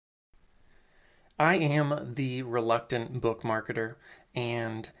I am the reluctant book marketer,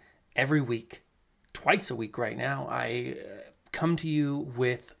 and every week, twice a week right now, I come to you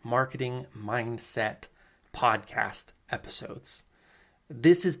with marketing mindset podcast episodes.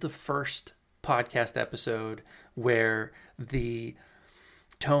 This is the first podcast episode where the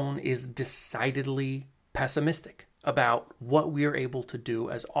tone is decidedly pessimistic about what we are able to do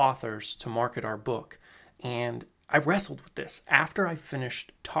as authors to market our book. And I wrestled with this. After I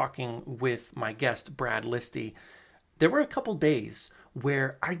finished talking with my guest, Brad Listi, there were a couple days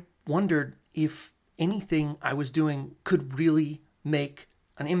where I wondered if anything I was doing could really make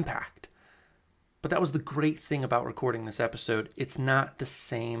an impact. But that was the great thing about recording this episode. It's not the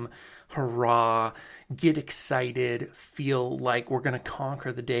same hurrah, get excited, feel like we're going to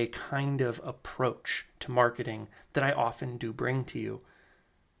conquer the day kind of approach to marketing that I often do bring to you.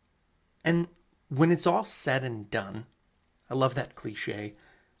 And when it's all said and done, I love that cliche,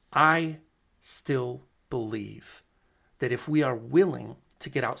 I still believe that if we are willing to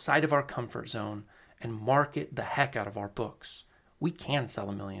get outside of our comfort zone and market the heck out of our books, we can sell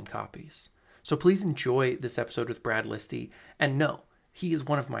 1 million copies. So please enjoy this episode with Brad Listi, and know he is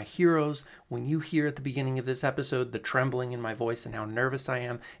one of my heroes. When you hear at the beginning of this episode the trembling in my voice and how nervous I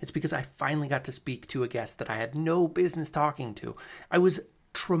am, it's because I finally got to speak to a guest that I had no business talking to. I was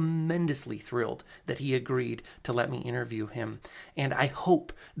tremendously thrilled that he agreed to let me interview him, and I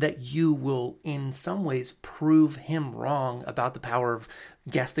hope that you will in some ways prove him wrong about the power of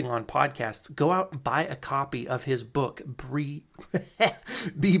guesting on podcasts. Go out and buy a copy of his book,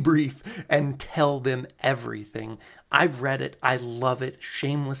 Be Brief and Tell Them Everything. I've read it. I love it.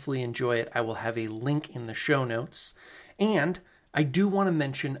 Shamelessly enjoy it. I will have a link in the show notes. And I do want to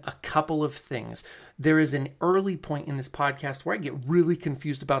mention a couple of things. There is an early point in this podcast where I get really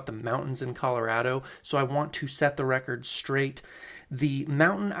confused about the mountains in Colorado, so I want to set the record straight. The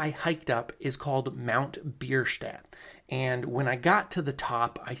mountain I hiked up is called Mount Bierstadt, and when I got to the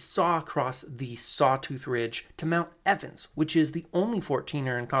top, I saw across the Sawtooth Ridge to Mount Evans, which is the only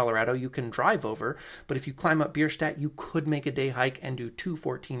 14er in Colorado you can drive over, but if you climb up Bierstadt, you could make a day hike and do 2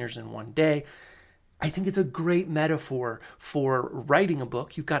 14ers in one day. I think it's a great metaphor for writing a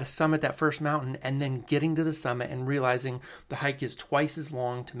book. You've got to summit that first mountain and then getting to the summit and realizing the hike is twice as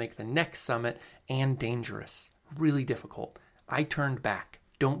long to make the next summit and dangerous. Really difficult. I turned back.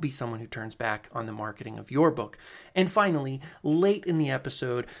 Don't be someone who turns back on the marketing of your book. And finally, late in the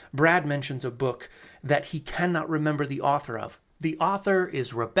episode, Brad mentions a book that he cannot remember the author of. The author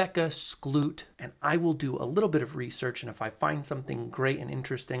is Rebecca Skloot, and I will do a little bit of research, and if I find something great and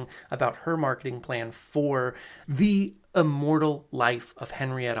interesting about her marketing plan for The Immortal Life of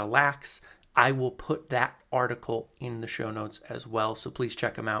Henrietta Lacks, I will put that article in the show notes as well, so please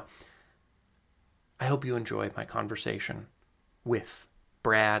check them out. I hope you enjoy my conversation with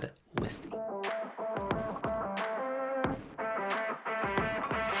Brad Listi.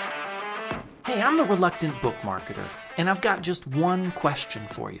 Hey, I'm the reluctant book marketer, and I've got just one question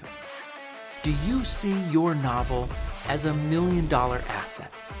for you. Do you see your novel as $1 million asset?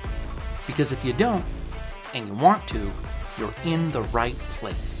 Because if you don't, and you want to, you're in the right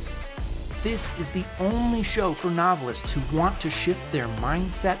place. This is the only show for novelists who want to shift their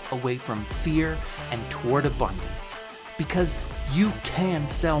mindset away from fear and toward abundance. Because you can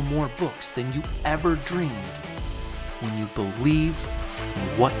sell more books than you ever dreamed when you believe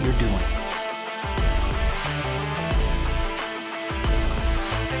in what you're doing.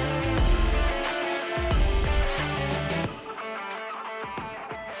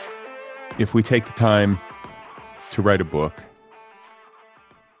 If we take the time to write a book,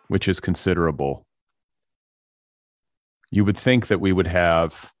 which is considerable, you would think that we would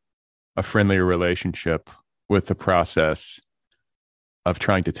have a friendlier relationship with the process of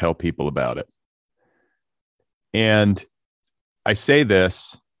trying to tell people about it. And I say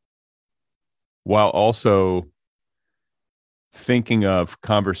this while also thinking of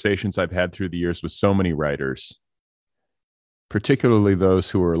conversations I've had through the years with so many writers, particularly those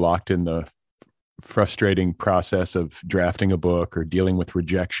who are locked in the frustrating process of drafting a book or dealing with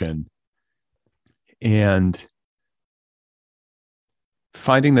rejection, and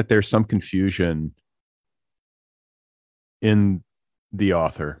finding that there's some confusion in the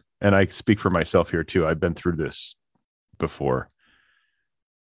author. And I speak for myself here too. I've been through this before,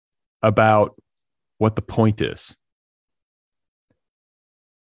 about what the point is.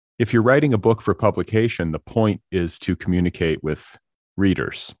 If you're writing a book for publication, the point is to communicate with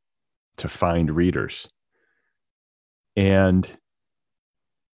readers, to find readers. And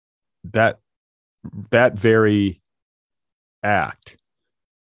that very act,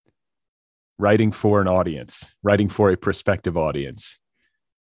 writing for an audience, writing for a prospective audience,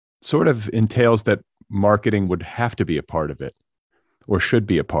 sort of entails that marketing would have to be a part of it or should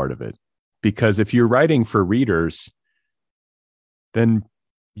be a part of it. Because if you're writing for readers, then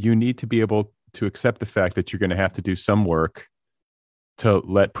you need to be able to accept the fact that you're going to have to do some work to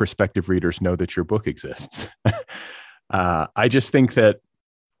let prospective readers know that your book exists. I just think that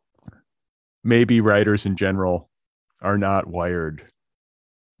maybe writers in general are not wired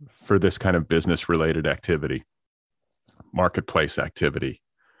for this kind of business related activity, marketplace activity,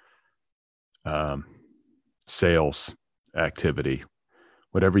 sales activity,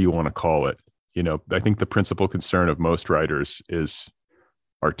 whatever you want to call it. You know, I think the principal concern of most writers is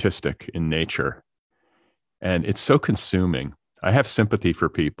artistic in nature, and it's so consuming. I have sympathy for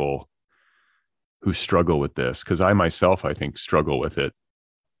people who struggle with this because I myself, I think, struggle with it.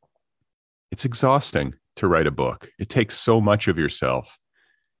 It's exhausting to write a book. It takes so much of yourself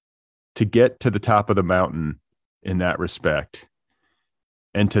to get to the top of the mountain in that respect,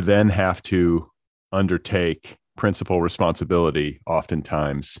 and to then have to undertake principal responsibility,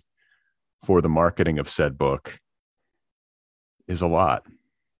 oftentimes, for the marketing of said book is a lot.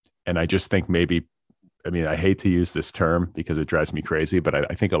 And I just think maybe, I mean, I hate to use this term because it drives me crazy, but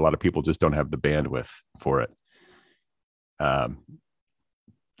I think a lot of people just don't have the bandwidth for it.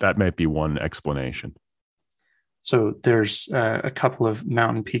 That might be one explanation. So there's a couple of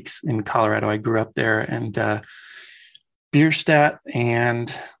mountain peaks in Colorado. I grew up there, and Bierstadt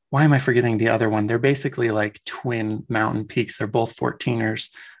and why am I forgetting the other one? They're basically like twin mountain peaks. They're both 14ers.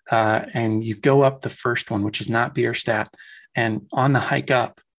 And you go up the first one, which is not Bierstadt. And on the hike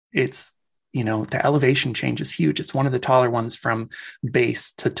up, it's, you know, the elevation change is huge. It's one of the taller ones from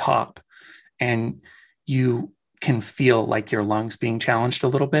base to top. And you can feel like your lungs being challenged a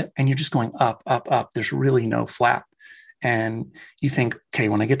little bit, and you're just going up, up, up. There's really no flat. And you think, okay,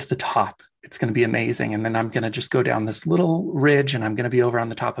 when I get to the top, it's going to be amazing. And then I'm going to just go down this little ridge, and I'm going to be over on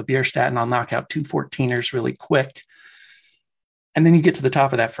the top of Bierstadt, and I'll knock out 2 14ers really quick. And then you get to the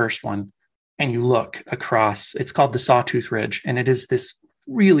top of that first one, and you look across. It's called the Sawtooth Ridge. And it is this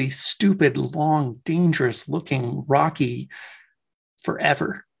really stupid, long, dangerous looking, rocky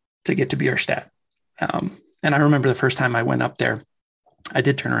forever to get to Bierstadt. And I remember the first time I went up there, I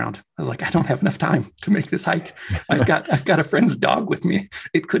did turn around. I was like, I don't have enough time to make this hike. I've got a friend's dog with me.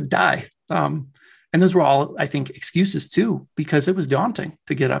 It could die. And those were all, I think, excuses too, because it was daunting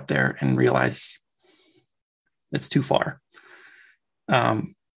to get up there and realize it's too far.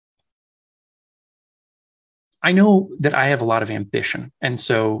 I know that I have a lot of ambition. And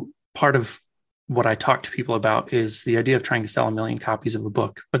so part of what I talk to people about is the idea of trying to sell 1 million copies of a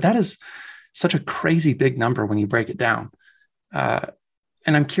book. But that is such a crazy big number when you break it down. And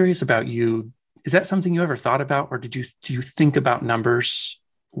I'm curious about you. Is that something you ever thought about, or do you think about numbers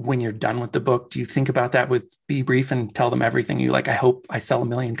when you're done with the book? Do you think about that with Be Brief and tell them everything? You like, I hope I sell 1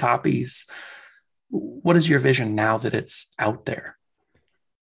 million copies. What is your vision now that it's out there?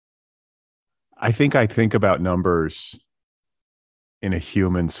 I think about numbers in a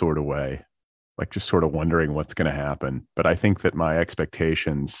human sort of way, like just sort of wondering what's going to happen. But I think that my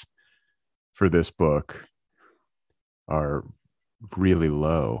expectations for this book are really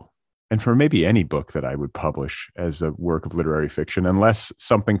low. And for maybe any book that I would publish as a work of literary fiction, unless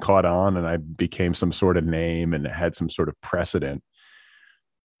something caught on and I became some sort of name and had some sort of precedent.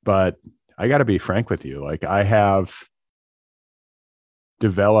 But I got to be frank with you. Like, I have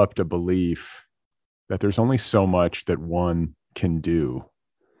developed a belief that there's only so much that one can do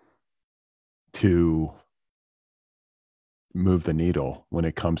to move the needle when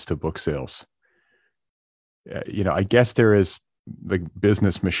it comes to book sales. You know, I guess there is the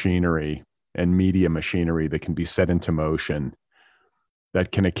business machinery and media machinery that can be set into motion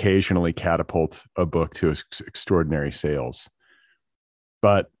that can occasionally catapult a book to extraordinary sales.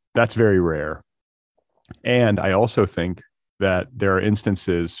 But that's very rare. And I also think that there are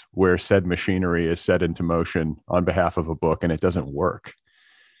instances where said machinery is set into motion on behalf of a book and it doesn't work.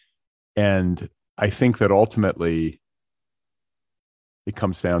 And I think that ultimately it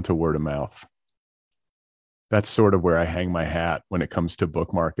comes down to word of mouth. That's sort of where I hang my hat when it comes to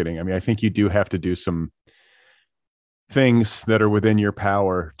book marketing. I mean, I think you do have to do some things that are within your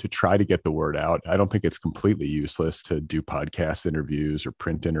power to try to get the word out. I don't think it's completely useless to do podcast interviews or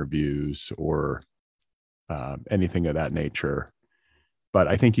print interviews or anything of that nature. But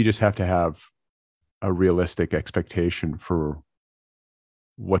I think you just have to have a realistic expectation for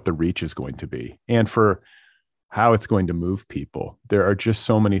what the reach is going to be and for how it's going to move people. There are just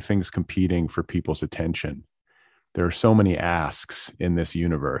so many things competing for people's attention. There are so many asks in this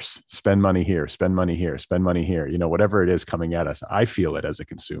universe. Spend money here, spend money here, spend money here. You know, whatever it is coming at us, I feel it as a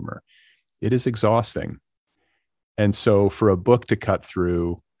consumer. It is exhausting. And so for a book to cut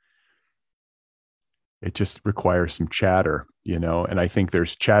through It just requires some chatter, you know, and I think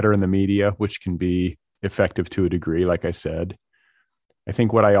there's chatter in the media, which can be effective to a degree, like I said. I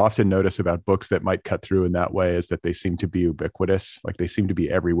think what I often notice about books that might cut through in that way is that they seem to be ubiquitous, like they seem to be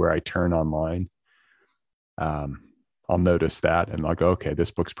everywhere I turn online. Um, I'll notice that and I'll go, okay,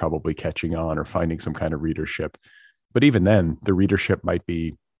 this book's probably catching on or finding some kind of readership. But even then, the readership might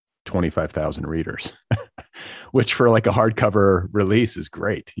be 25,000 readers, which for like a hardcover release is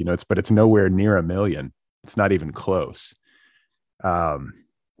great. You know, but it's nowhere near a million. It's not even close. Um,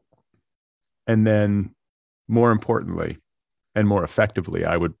 and then more importantly and more effectively,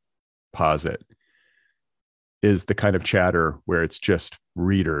 I would posit, is the kind of chatter where it's just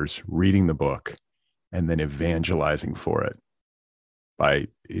readers reading the book and then evangelizing for it by,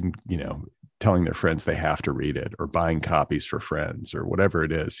 telling their friends they have to read it or buying copies for friends or whatever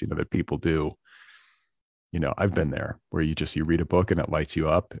it is, that people do. I've been there where you read a book and it lights you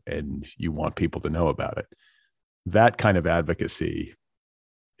up and you want people to know about it. That kind of advocacy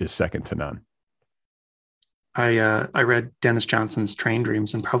is second to none. I read Dennis Johnson's Train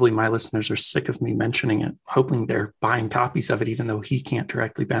Dreams, and probably my listeners are sick of me mentioning it, hoping they're buying copies of it, even though he can't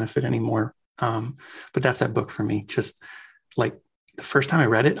directly benefit anymore. But that's that book for me. Just like the first time I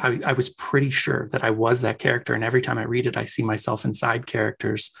read it, I was pretty sure that I was that character. And every time I read it, I see myself inside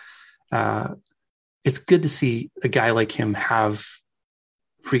characters. It's good to see a guy like him have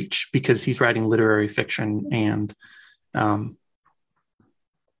reach because he's writing literary fiction. And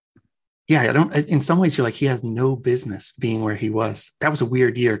in some ways, you're like, he has no business being where he was. That was a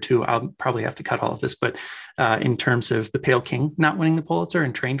weird year too. I'll probably have to cut all of this, but in terms of The Pale King not winning the Pulitzer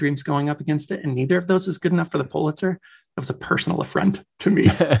and Train Dreams going up against it, and neither of those is good enough for the Pulitzer, that was a personal affront to me.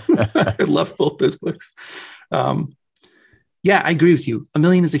 I love both those books. I agree with you. 1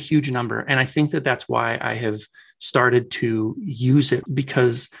 million is a huge number. And I think that that's why I have started to use it,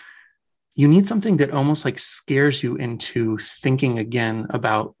 because you need something that almost like scares you into thinking again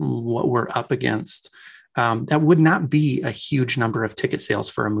about what we're up against. That would not be a huge number of ticket sales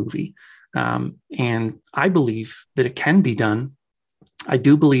for a movie. And I believe that it can be done. I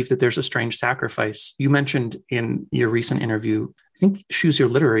do believe that there's a strange sacrifice. You mentioned in your recent interview, I think she was your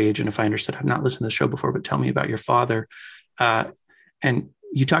literary agent, if I understood. I've not listened to the show before, but tell me about your father. And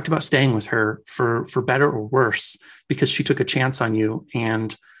you talked about staying with her for better or worse, because she took a chance on you.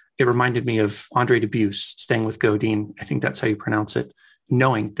 And it reminded me of Andre Dubus staying with Godine. I think that's how you pronounce it,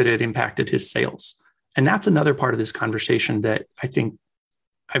 knowing that it impacted his sales. And that's another part of this conversation that I think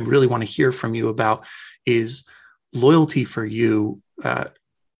I really want to hear from you about, is loyalty for you.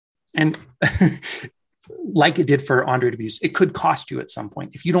 And like it did for Andre Dubus, it could cost you at some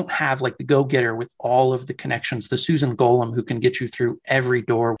point. If you don't have like the go-getter with all of the connections, the Susan Golem who can get you through every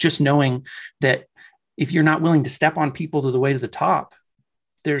door, just knowing that if you're not willing to step on people to the way to the top,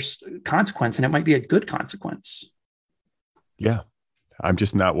 there's consequence, and it might be a good consequence. Yeah. I'm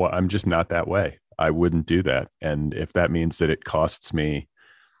just not that way. I wouldn't do that. And if that means that it costs me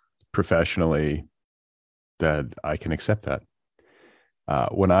professionally, that I can accept that.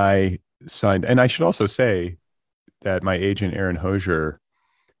 When I signed, and I should also say that my agent, Aaron Hosier,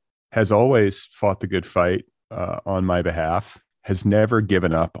 has always fought the good fight on my behalf, has never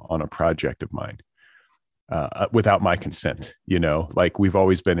given up on a project of mine. Without my consent, like we've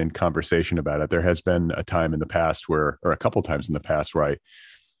always been in conversation about it. There has been a time in the past or a couple times in the past where I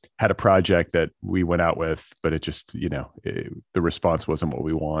had a project that we went out with, but it just, the response wasn't what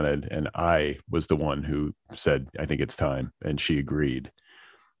we wanted. And I was the one who said, I think it's time. And she agreed.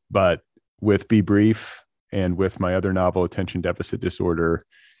 But with Be Brief and with my other novel, Attention Deficit Disorder,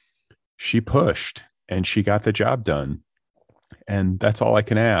 she pushed and she got the job done. And that's all I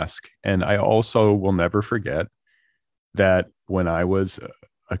can ask. And I also will never forget that when I was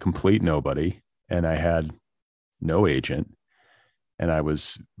a complete nobody and I had no agent and I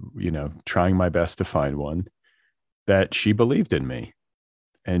was, trying my best to find one, that she believed in me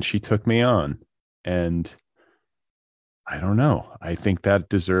and she took me on. And I don't know, I think that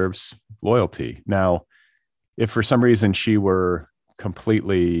deserves loyalty. Now, if for some reason she were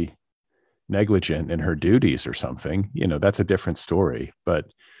completely negligent in her duties or something, that's a different story,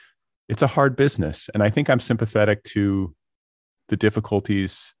 but it's a hard business. And I think I'm sympathetic to the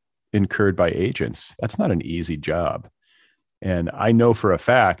difficulties incurred by agents. That's not an easy job. And I know for a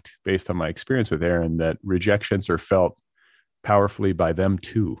fact, based on my experience with Aaron, that rejections are felt powerfully by them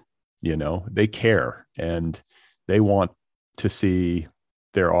too. They care and they want to see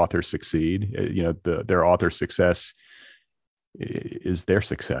their author succeed. Their author success is their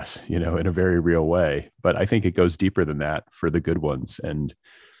success, in a very real way. But I think it goes deeper than that for the good ones. And,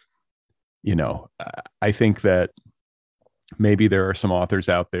 I think that maybe there are some authors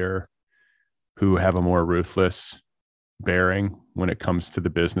out there who have a more ruthless bearing when it comes to the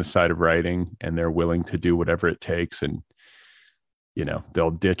business side of writing, and they're willing to do whatever it takes. And, they'll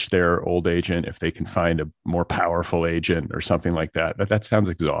ditch their old agent if they can find a more powerful agent or something like that. That sounds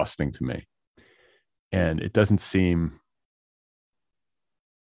exhausting to me. And it doesn't seem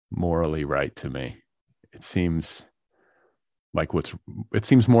morally right to me. It seems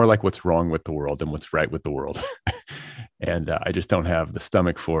more like what's wrong with the world than what's right with the world. And I just don't have the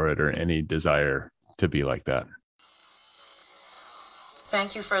stomach for it or any desire to be like that.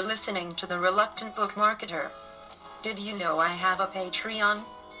 Thank you for listening to The Reluctant Book Marketer. Did you know I have a Patreon?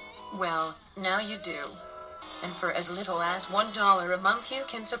 Well, now you do. And for as little as $1 a month, you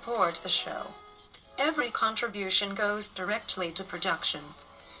can support the show. Every contribution goes directly to production.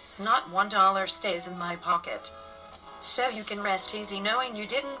 Not $1 stays in my pocket. So you can rest easy knowing you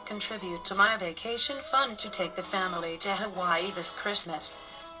didn't contribute to my vacation fund to take the family to Hawaii this Christmas.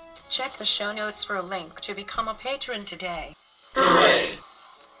 Check the show notes for a link to become a patron today. Hooray!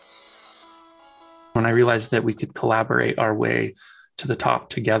 When I realized that we could collaborate our way to the top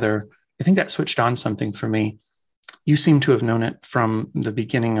together, I think that switched on something for me. You seem to have known it from the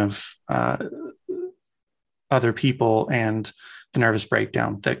beginning of other people and the nervous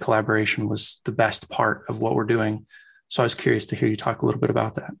breakdown, that collaboration was the best part of what we're doing. So I was curious to hear you talk a little bit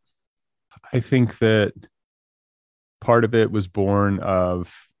about that. I think that part of it was born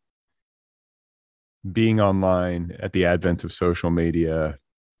of being online at the advent of social media,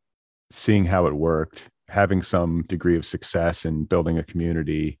 seeing how it worked, having some degree of success in building a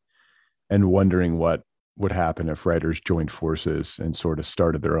community, and wondering what would happen if writers joined forces and sort of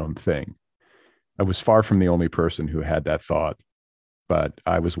started their own thing. I was far from the only person who had that thought, but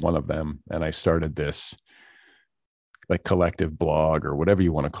I was one of them. And I started this like collective blog or whatever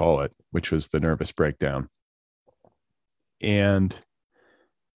you want to call it, which was the Nervous Breakdown. And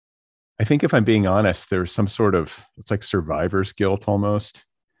I think if I'm being honest, there's some sort of, it's like survivor's guilt almost.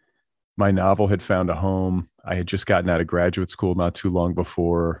 My novel had found a home. I had just gotten out of graduate school not too long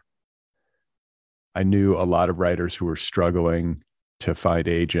before. I knew a lot of writers who were struggling to find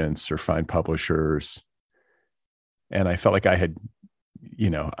agents or find publishers. And I felt like I had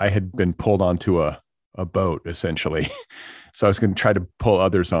been pulled onto a boat essentially. So I was going to try to pull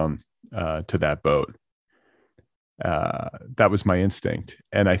others on to that boat. That was my instinct.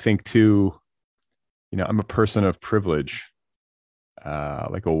 And I think too, I'm a person of privilege,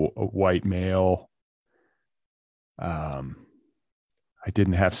 like a white male. I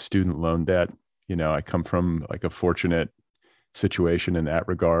didn't have student loan debt. I come from like a fortunate situation in that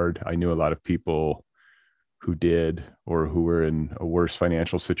regard. I knew a lot of people who did, or who were in a worse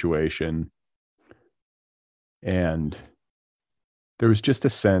financial situation. And there was just a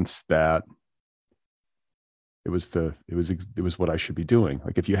sense that it was what I should be doing.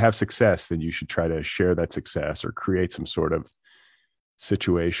 Like if you have success, then you should try to share that success or create some sort of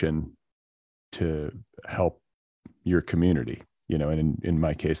situation to help your community, and in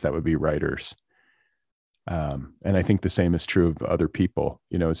my case, that would be writers. And I think the same is true of other people.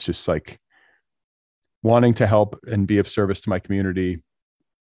 It's just like wanting to help and be of service to my community,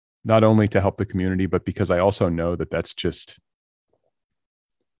 not only to help the community, but because I also know that it's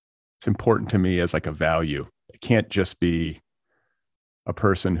important to me as like a value. It can't just be a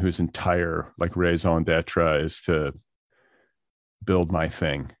person whose entire like raison d'etre is to build my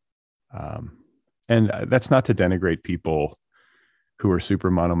thing. And that's not to denigrate people who are super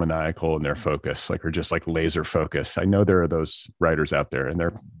monomaniacal in their focus, like are just like laser focused. I know there are those writers out there and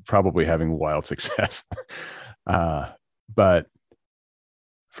they're probably having wild success. But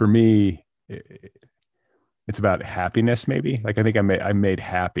for me, it's about happiness, maybe. Like I think I'm made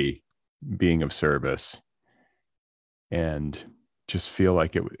happy being of service, and just feel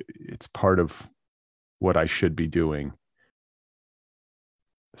like it's part of what I should be doing.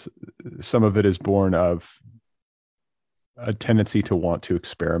 Some of it is born of a tendency to want to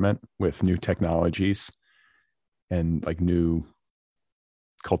experiment with new technologies and like new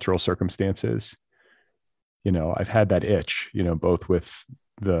cultural circumstances. I've had that itch, both with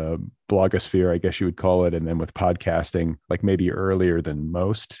the blogosphere, I guess you would call it, and then with podcasting, like maybe earlier than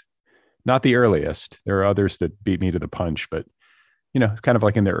most, not the earliest. There are others that beat me to the punch, but it's kind of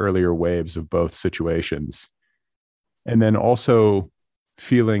like in the earlier waves of both situations. And then also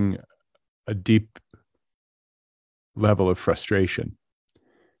feeling a deep level of frustration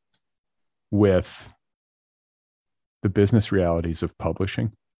with the business realities of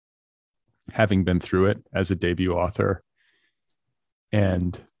publishing, having been through it as a debut author,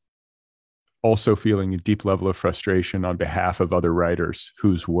 and also feeling a deep level of frustration on behalf of other writers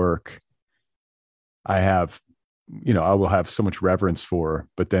whose work I will have so much reverence for,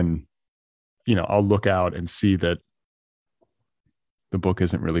 but then I'll look out and see that the book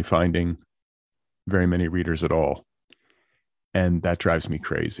isn't really finding very many readers at all. And that drives me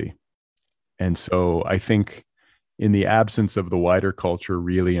crazy. And so I think in the absence of the wider culture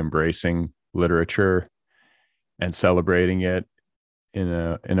really embracing literature and celebrating it in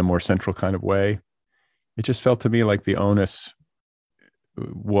a more central kind of way, it just felt to me like the onus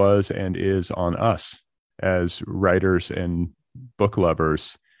was and is on us as writers and book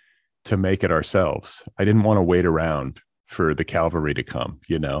lovers to make it ourselves. I didn't want to wait around for the cavalry to come.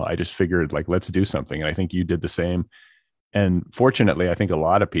 I just figured, like, let's do something. And I think you did the same. And fortunately, I think a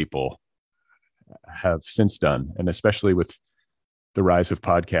lot of people have since done, and especially with the rise of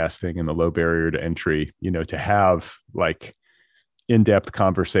podcasting and the low barrier to entry, to have like in-depth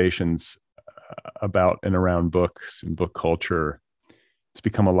conversations about and around books and book culture, it's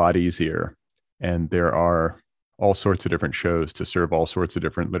become a lot easier. And there are all sorts of different shows to serve all sorts of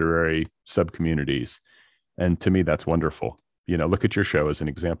different literary sub-communities. And to me, that's wonderful. Look at your show as an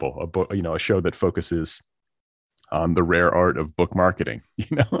example, a show that focuses on the rare art of book marketing.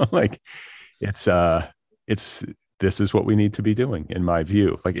 Like it's this is what we need to be doing, in my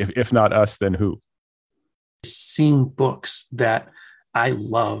view. Like if not us, then who? Seeing books that I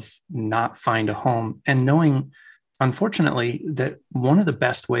love not find a home, and knowing, unfortunately, that one of the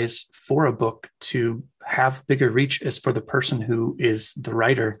best ways for a book to have bigger reach is for the person who is the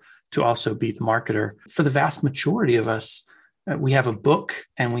writer to also be the marketer. For the vast majority of us, we have a book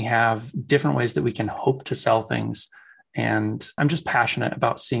and we have different ways that we can hope to sell things. And I'm just passionate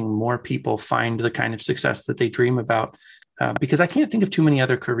about seeing more people find the kind of success that they dream about, because I can't think of too many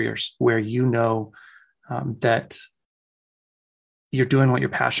other careers where that you're doing what you're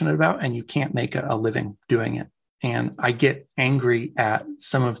passionate about and you can't make a living doing it. And I get angry at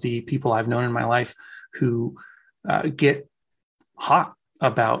some of the people I've known in my life who get hot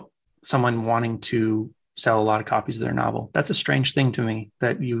about someone wanting to sell a lot of copies of their novel. That's a strange thing to me,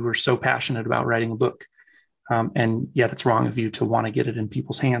 that you were so passionate about writing a book. And yet it's wrong of you to want to get it in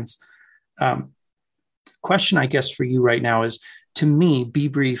people's hands. Question, I guess, for you right now is, to me, Be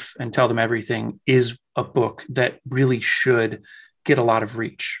Brief and Tell Them Everything is a book that really should get a lot of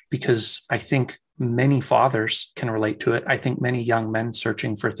reach, because I think many fathers can relate to it. I think many young men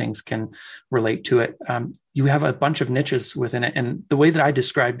searching for things can relate to it. You have a bunch of niches within it. And the way that I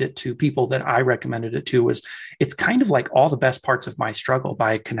described it to people that I recommended it to was, it's kind of like All the Best Parts of My Struggle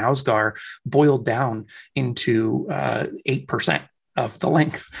by Knausgaard boiled down into 8% of the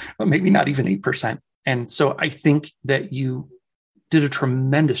length, but maybe not even 8%. And so I think that you did a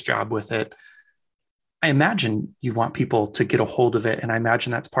tremendous job with it. I imagine you want people to get a hold of it. And I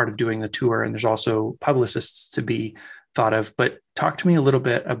imagine that's part of doing the tour. And there's also publicists to be thought of. But talk to me a little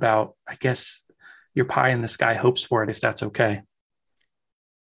bit about, I guess, your pie in the sky hopes for it, if that's okay.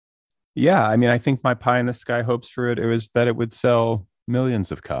 Yeah. I mean, I think my pie in the sky hopes for it was that it would sell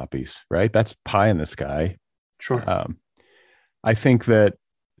millions of copies, right? That's pie in the sky. Sure. I think that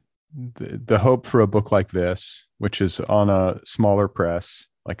the hope for a book like this, which is on a smaller press,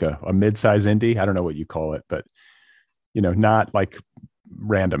 like a mid-size indie, I don't know what you call it, but not like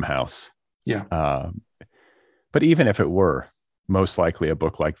Random House. Yeah. But even if it were, most likely a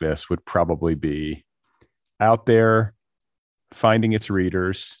book like this would probably be out there finding its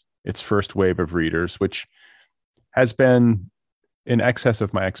readers, its first wave of readers, which has been in excess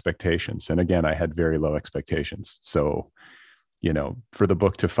of my expectations. And again, I had very low expectations. So, for the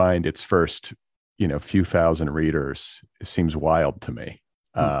book to find its first, few thousand readers, it seems wild to me.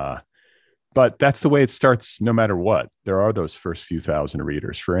 But that's the way it starts, no matter what. There are those first few thousand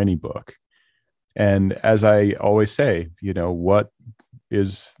readers for any book. And as I always say, what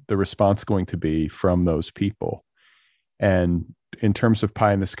is the response going to be from those people? And in terms of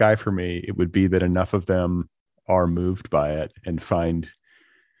pie in the sky for me, it would be that enough of them are moved by it and find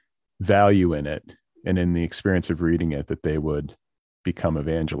value in it and in the experience of reading it, that they would become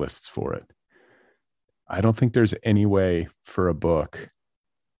evangelists for it. I don't think there's any way for a book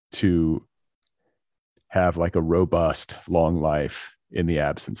to have like a robust, long life in the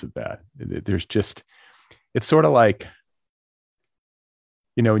absence of that. It's sort of like,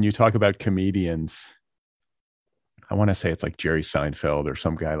 when you talk about comedians, I want to say it's like Jerry Seinfeld or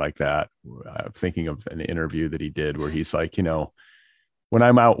some guy like that. I'm thinking of an interview that he did where he's like, when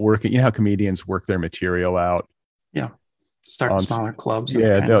I'm out working, how comedians work their material out. Yeah. Start in smaller clubs.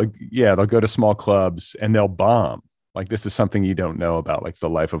 They'll go to small clubs and they'll bomb. Like, this is something you don't know about, like the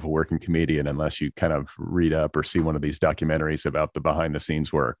life of a working comedian, unless you kind of read up or see one of these documentaries about the behind the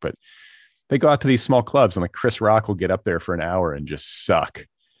scenes work. But they go out to these small clubs and like Chris Rock will get up there for an hour and just suck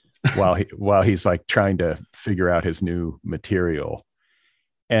while he's like trying to figure out his new material.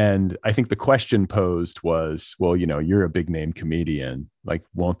 And I think the question posed was, well, you're a big name comedian. Like,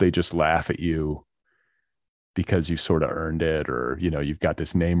 won't they just laugh at you because you sort of earned it, or, you've got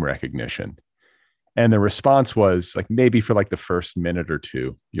this name recognition? And the response was like, maybe for like the first minute or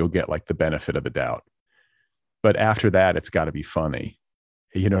two, you'll get like the benefit of the doubt. But after that, it's got to be funny.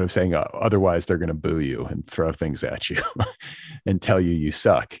 You know what I'm saying? Otherwise, they're going to boo you and throw things at you and tell you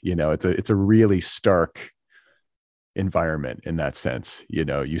suck. It's a really stark environment in that sense.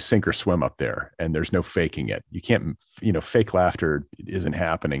 You sink or swim up there, and there's no faking it. You can't, fake laughter isn't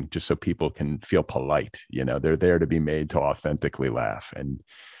happening just so people can feel polite. They're there to be made to authentically laugh. And,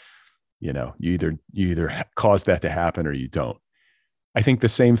 you either cause that to happen or you don't. I think the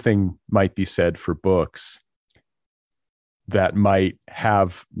same thing might be said for books that might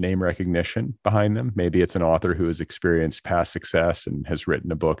have name recognition behind them. Maybe it's an author who has experienced past success and has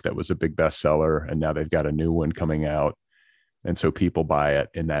written a book that was a big bestseller, and now they've got a new one coming out. And so people buy it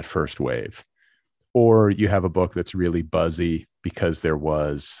in that first wave. Or you have a book that's really buzzy because there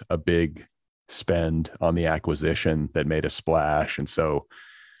was a big spend on the acquisition that made a splash. And so,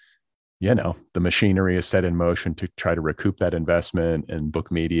 the machinery is set in motion to try to recoup that investment, and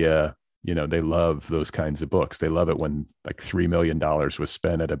book media, they love those kinds of books. They love it when like $3 million was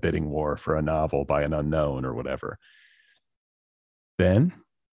spent at a bidding war for a novel by an unknown or whatever. Then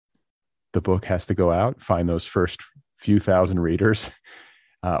the book has to go out, find those first few thousand readers,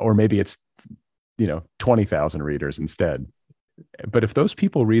 or maybe it's, 20,000 readers instead. But if those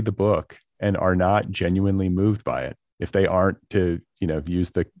people read the book and are not genuinely moved by it, if they aren't, to,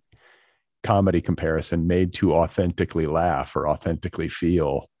 use the comedy comparison, made to authentically laugh or authentically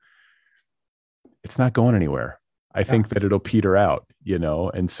feel, it's not going anywhere. I think that it'll peter out,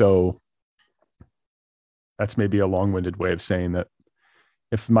 and so that's maybe a long-winded way of saying that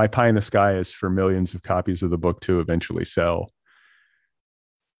if my pie in the sky is for millions of copies of the book to eventually sell,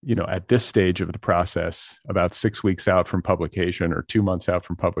 at this stage of the process, about 6 weeks out from publication or 2 months out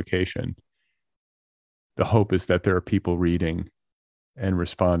from publication, the hope is that there are people reading and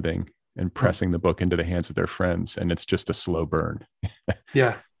responding and pressing the book into the hands of their friends. And it's just a slow burn.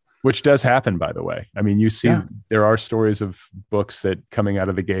 Yeah. Which does happen, by the way. I mean, you see, there are stories of books that coming out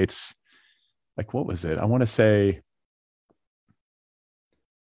of the gates, like, what was it? I want to say,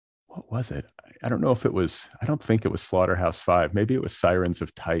 what was it? I don't know if it was, I don't think it was Slaughterhouse-Five. Maybe it was Sirens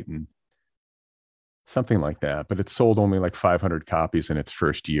of Titan, something like that. But it sold only like 500 copies in its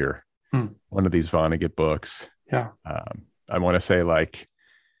first year. One of these Vonnegut books. Yeah. I want to say like,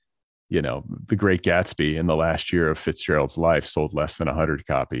 The Great Gatsby in the last year of Fitzgerald's life sold less than 100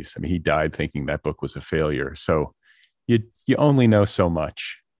 copies. I mean, he died thinking that book was a failure. So you only know so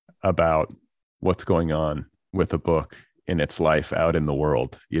much about what's going on with a book in its life out in the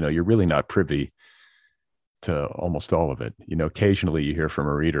world. You're really not privy to almost all of it. Occasionally you hear from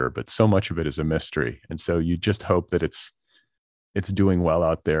a reader, but so much of it is a mystery. And so you just hope that it's doing well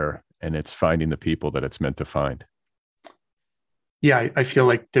out there and it's finding the people that it's meant to find. Yeah, I feel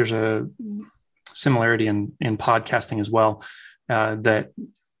like there's a similarity in podcasting as well, that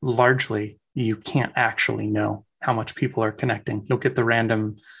largely you can't actually know how much people are connecting. You'll get the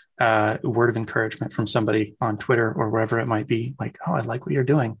random word of encouragement from somebody on Twitter or wherever it might be, like, oh, I like what you're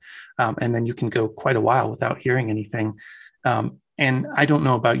doing. And then you can go quite a while without hearing anything. And I don't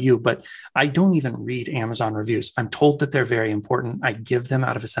know about you, but I don't even read Amazon reviews. I'm told that they're very important. I give them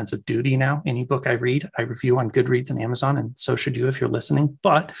out of a sense of duty now. Any book I read, I review on Goodreads and Amazon, and so should you if you're listening.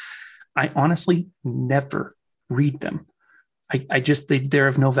 But I honestly never read them. They're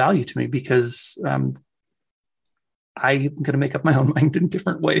of no value to me because I'm going to make up my own mind in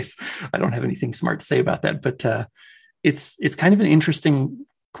different ways. I don't have anything smart to say about that, but it's kind of an interesting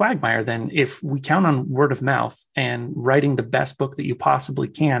quagmire. Then if we count on word of mouth and writing the best book that you possibly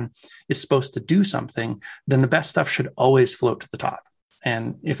can is supposed to do something, then the best stuff should always float to the top.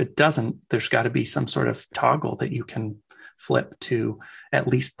 And if it doesn't, there's got to be some sort of toggle that you can flip to at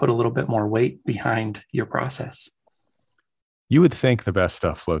least put a little bit more weight behind your process. You would think the best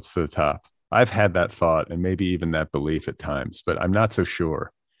stuff floats to the top. I've had that thought and maybe even that belief at times, but I'm not so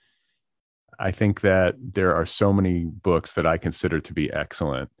sure. I think that there are so many books that I consider to be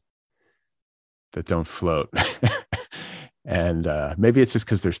excellent that don't float. And maybe it's just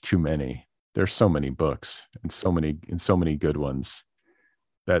because there's too many. There's so many books and so many good ones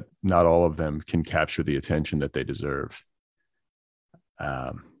that not all of them can capture the attention that they deserve.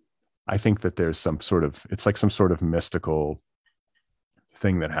 I think that there's it's like some sort of mystical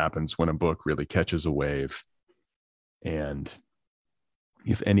thing that happens when a book really catches a wave. And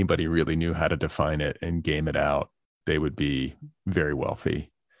if anybody really knew how to define it and game it out, they would be very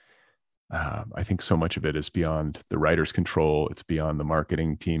wealthy. I think so much of it is beyond the writer's control. It's beyond the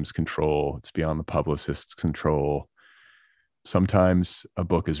marketing team's control. It's beyond the publicist's control. Sometimes a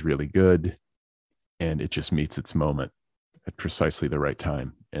book is really good and it just meets its moment at precisely the right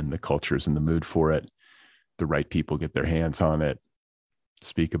time, and the culture's in the mood for it. The right people get their hands on it,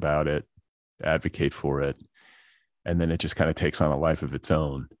 speak about it, advocate for it, and then it just kind of takes on a life of its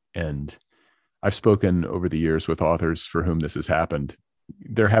own. And I've spoken over the years with authors for whom this has happened.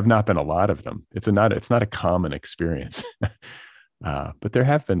 There have not been a lot of them. It's not a common experience, but there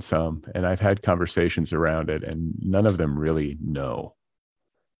have been some, and I've had conversations around it, and none of them really know.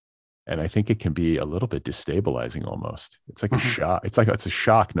 And I think it can be a little bit destabilizing almost. It's like a shock. It's a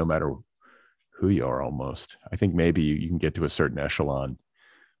shock no matter who you are almost. I think maybe you can get to a certain echelon,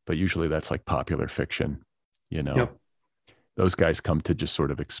 but usually that's like popular fiction, Yep. Those guys come to just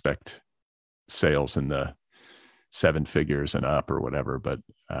sort of expect sales in the 7 figures and up or whatever. But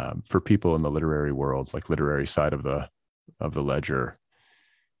for people in the literary world, like literary side of the ledger,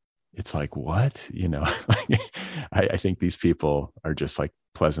 it's like, what, I think these people are just like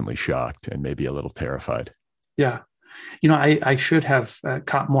pleasantly shocked and maybe a little terrified. Yeah. I should have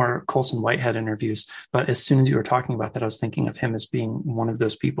caught more Colson Whitehead interviews, but as soon as you were talking about that, I was thinking of him as being one of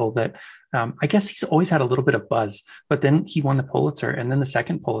those people that I guess he's always had a little bit of buzz, but then he won the Pulitzer and then the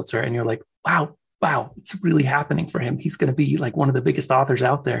second Pulitzer. And you're like, wow, it's really happening for him. He's going to be like one of the biggest authors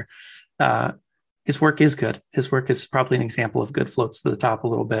out there. His work is good. His work is probably an example of good floats to the top a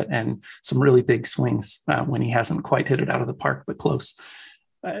little bit and some really big swings when he hasn't quite hit it out of the park, but close.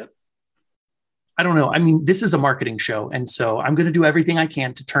 I don't know. I mean, this is a marketing show. And so I'm going to do everything I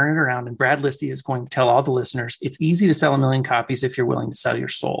can to turn it around. And Brad Listi is going to tell all the listeners, it's easy to sell 1 million copies if you're willing to sell your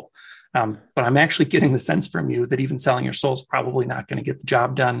soul. But I'm actually getting the sense from you that even selling your soul is probably not going to get the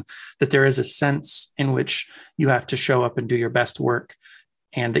job done, that there is a sense in which you have to show up and do your best work,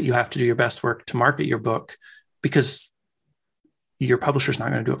 and that you have to do your best work to market your book because your publisher is not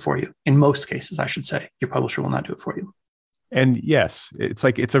going to do it for you. In most cases, I should say, your publisher will not do it for you. And yes, it's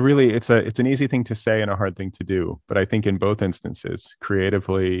like, it's an easy thing to say and a hard thing to do. But I think in both instances,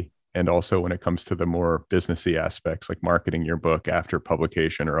 creatively, and also when it comes to the more businessy aspects, like marketing your book after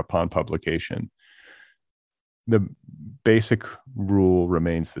publication or upon publication, the basic rule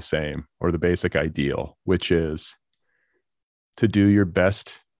remains the same, or the basic ideal, which is to do your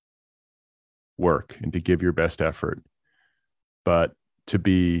best work and to give your best effort, but to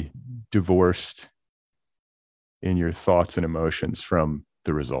be divorced in your thoughts and emotions from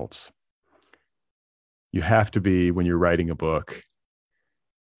the results. You have to be, when you're writing a book,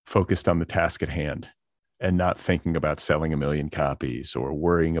 focused on the task at hand and not thinking about selling 1 million copies or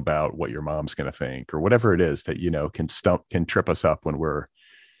worrying about what your mom's going to think or whatever it is that, can trip us up when we're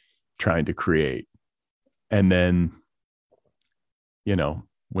trying to create. And then,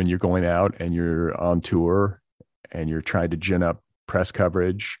 when you're going out and you're on tour and you're trying to gin up press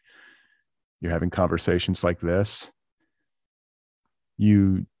coverage, you're having conversations like this,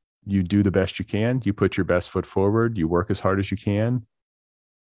 you do the best you can, you put your best foot forward, you work as hard as you can.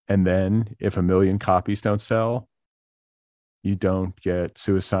 And then if 1 million copies don't sell, you don't get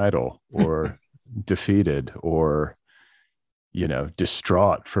suicidal or defeated or,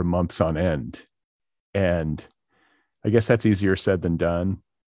 distraught for months on end. And I guess that's easier said than done.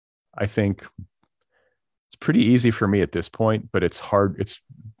 I think it's pretty easy for me at this point, but it's hard. It's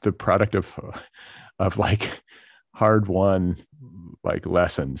the product of like hard won like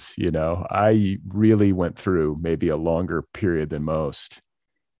lessons. I really went through maybe a longer period than most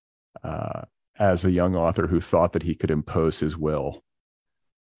as a young author who thought that he could impose his will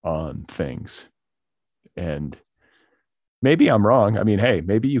on things. And maybe I'm wrong. I mean, hey,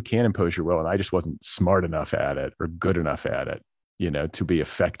 maybe you can impose your will, and I just wasn't smart enough at it or good enough at it, to be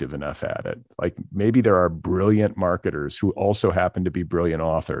effective enough at it. Like maybe there are brilliant marketers who also happen to be brilliant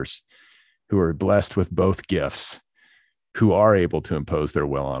authors who are blessed with both gifts, who are able to impose their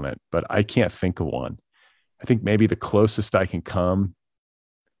will on it, but I can't think of one. I think maybe the closest I can come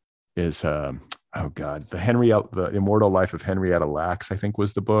is, the Immortal Life of Henrietta Lacks, I think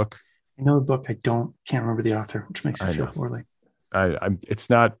was the book. I know the book. Can't remember the author, which makes me feel poorly. It's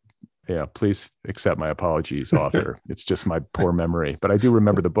not, please accept my apologies, author. It's just my poor memory, but I do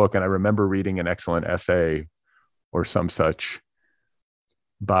remember the book, and I remember reading an excellent essay or some such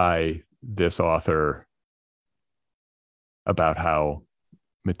by this author about how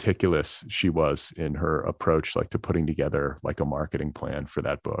meticulous she was in her approach, like to putting together like a marketing plan for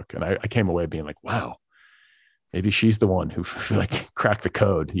that book. And I came away being like, wow, maybe she's the one who like cracked the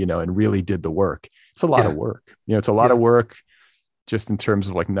code, and really did the work. It's a lot of work. It's a lot of work just in terms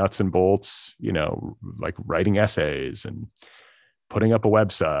of like nuts and bolts, like writing essays and putting up a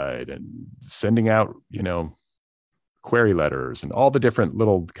website and sending out, query letters and all the different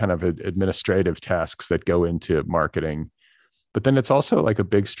little kind of administrative tasks that go into marketing. But then it's also like a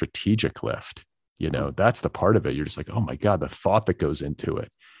big strategic lift. That's the part of it. You're just like, oh my God, the thought that goes into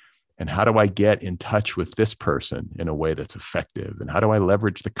it. And how do I get in touch with this person in a way that's effective? And how do I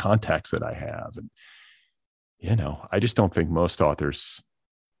leverage the contacts that I have? And, I just don't think most authors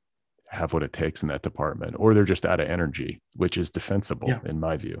have what it takes in that department, or they're just out of energy, which is defensible in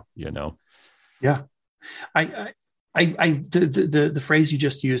my view, Yeah. The phrase you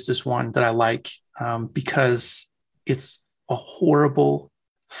just used is one that I like, because it's a horrible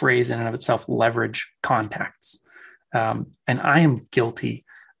phrase in and of itself, leverage contacts. And I am guilty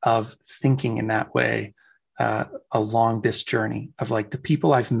of thinking in that way along this journey of like the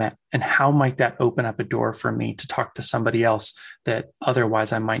people I've met and how might that open up a door for me to talk to somebody else that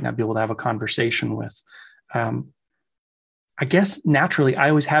otherwise I might not be able to have a conversation with. I guess naturally, I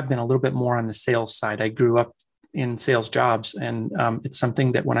always have been a little bit more on the sales side. I grew up in sales jobs, and it's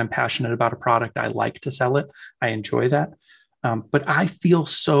something that when I'm passionate about a product, I like to sell it. I enjoy that. But I feel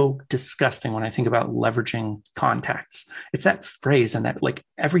so disgusting when I think about leveraging contacts. It's that phrase and that like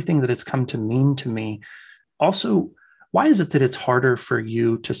everything that it's come to mean to me. Also, why is it that it's harder for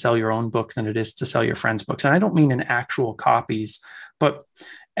you to sell your own book than it is to sell your friends' books? And I don't mean in actual copies, but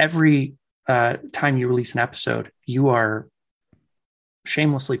every time you release an episode, you are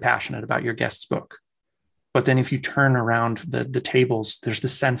shamelessly passionate about your guest's book. But then if you turn around the tables, there's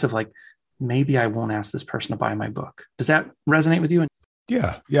this sense of like, maybe I won't ask this person to buy my book. Does that resonate with you?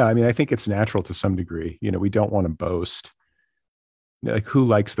 Yeah. I mean, I think it's natural to some degree. We don't want to boast. Like, who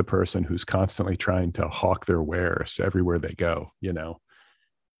likes the person who's constantly trying to hawk their wares everywhere they go,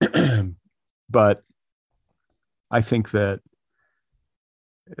 But I think that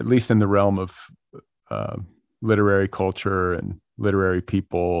at least in the realm of literary culture and literary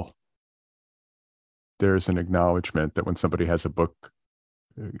people, there's an acknowledgement that when somebody has a book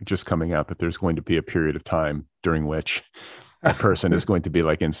just coming out, that there's going to be a period of time during which that person is going to be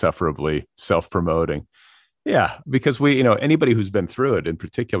like insufferably self-promoting. Yeah, because anybody who's been through it in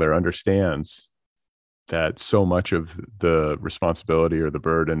particular understands that so much of the responsibility or the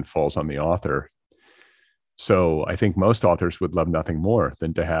burden falls on the author. So I think most authors would love nothing more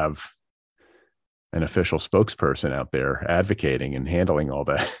than to have an official spokesperson out there advocating and handling all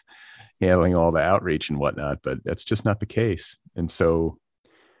the outreach and whatnot, but that's just not the case. And so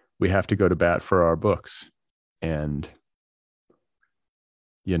we have to go to bat for our books. And,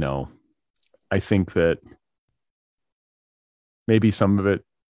 I think that maybe some of it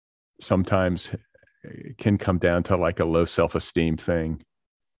sometimes can come down to like a low self-esteem thing.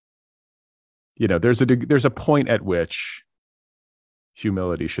 There's a point at which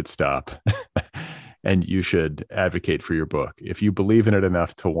humility should stop and you should advocate for your book. If you believe in it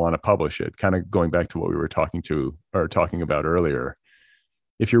enough to want to publish it, kind of going back to what we were talking about earlier,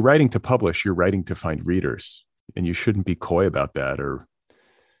 if you're writing to publish, you're writing to find readers, and you shouldn't be coy about that, or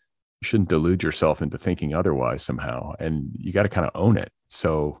you shouldn't delude yourself into thinking otherwise somehow. And you got to kind of own it.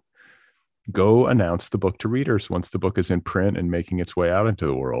 So go announce the book to readers once the book is in print and making its way out into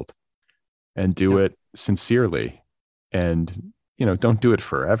the world, and do it sincerely. And, don't do it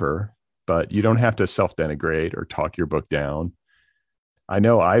forever, but you don't have to self-denigrate or talk your book down. I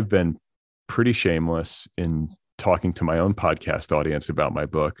know I've been pretty shameless in talking to my own podcast audience about my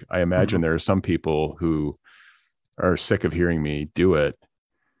book. I imagine there are some people who are sick of hearing me do it,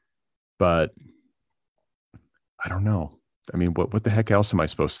 but I don't know. I mean, what the heck else am I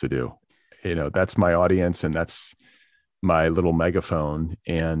supposed to do? That's my audience, and that's my little megaphone.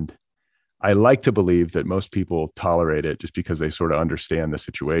 And I like to believe that most people tolerate it just because they sort of understand the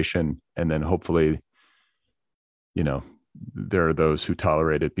situation. And then hopefully, there are those who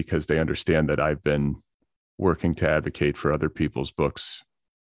tolerate it because they understand that I've been working to advocate for other people's books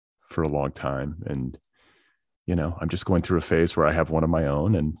for a long time. And, I'm just going through a phase where I have one of my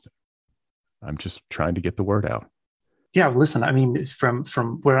own, and I'm just trying to get the word out. Yeah, listen, I mean, from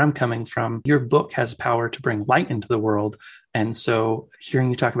where I'm coming from, your book has power to bring light into the world. And so hearing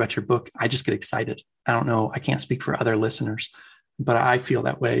you talk about your book, I just get excited. I don't know, I can't speak for other listeners, but I feel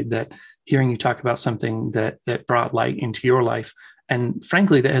that way, that hearing you talk about something that brought light into your life, and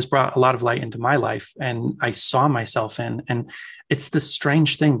frankly, that has brought a lot of light into my life, and I saw myself in. And it's this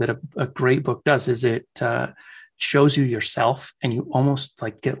strange thing that a great book does, is it shows you yourself, and you almost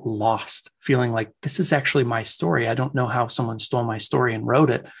like get lost feeling like this is actually my story. I don't know how someone stole my story and wrote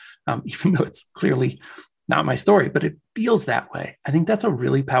it, even though it's clearly not my story, but it feels that way. I think that's a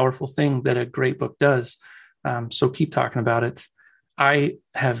really powerful thing that a great book does. So keep talking about it. I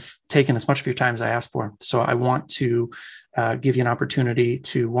have taken as much of your time as I asked for. So I want to give you an opportunity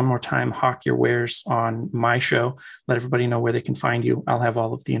to one more time hawk your wares on my show. Let everybody know where they can find you. I'll have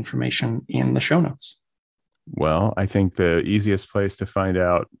all of the information in the show notes. Well, I think the easiest place to find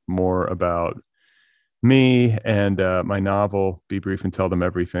out more about me and my novel, Be Brief and Tell Them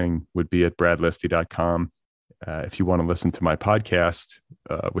Everything, would be at bradlisti.com. If you want to listen to my podcast,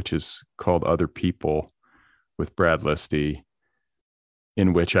 which is called Other People with Brad Listi,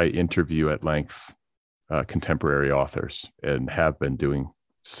 in which I interview at length contemporary authors and have been doing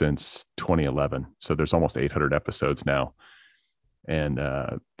since 2011. So there's almost 800 episodes now. And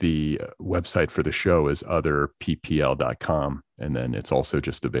the website for the show is otherppl.com. And then it's also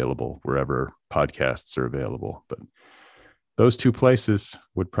just available wherever podcasts are available. But those two places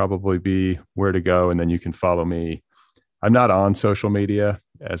would probably be where to go. And then you can follow me. I'm not on social media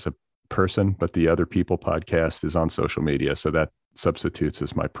as a person, but the Other People podcast is on social media. So that substitutes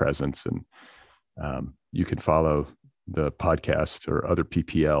as my presence. And you can follow the podcast, or Other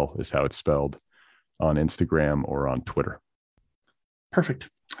PPL is how it's spelled, on Instagram or on Twitter. Perfect.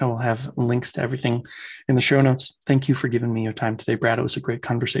 I will have links to everything in the show notes. Thank you for giving me your time today, Brad. It was a great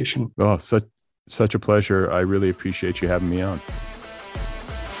conversation. Oh, such a pleasure. I really appreciate you having me on.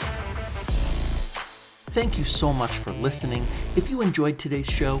 Thank you so much for listening. If you enjoyed today's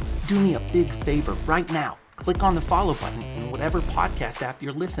show, do me a big favor right now. Click on the follow button in whatever podcast app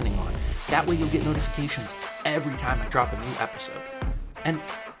you're listening on. That way you'll get notifications every time I drop a new episode. And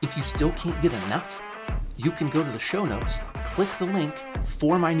if you still can't get enough, you can go to the show notes, click the link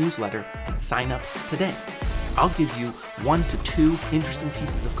for my newsletter, and sign up today. I'll give you 1 to 2 interesting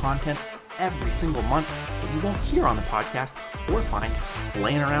pieces of content every single month that you won't hear on the podcast or find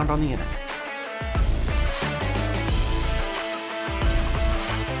laying around on the internet.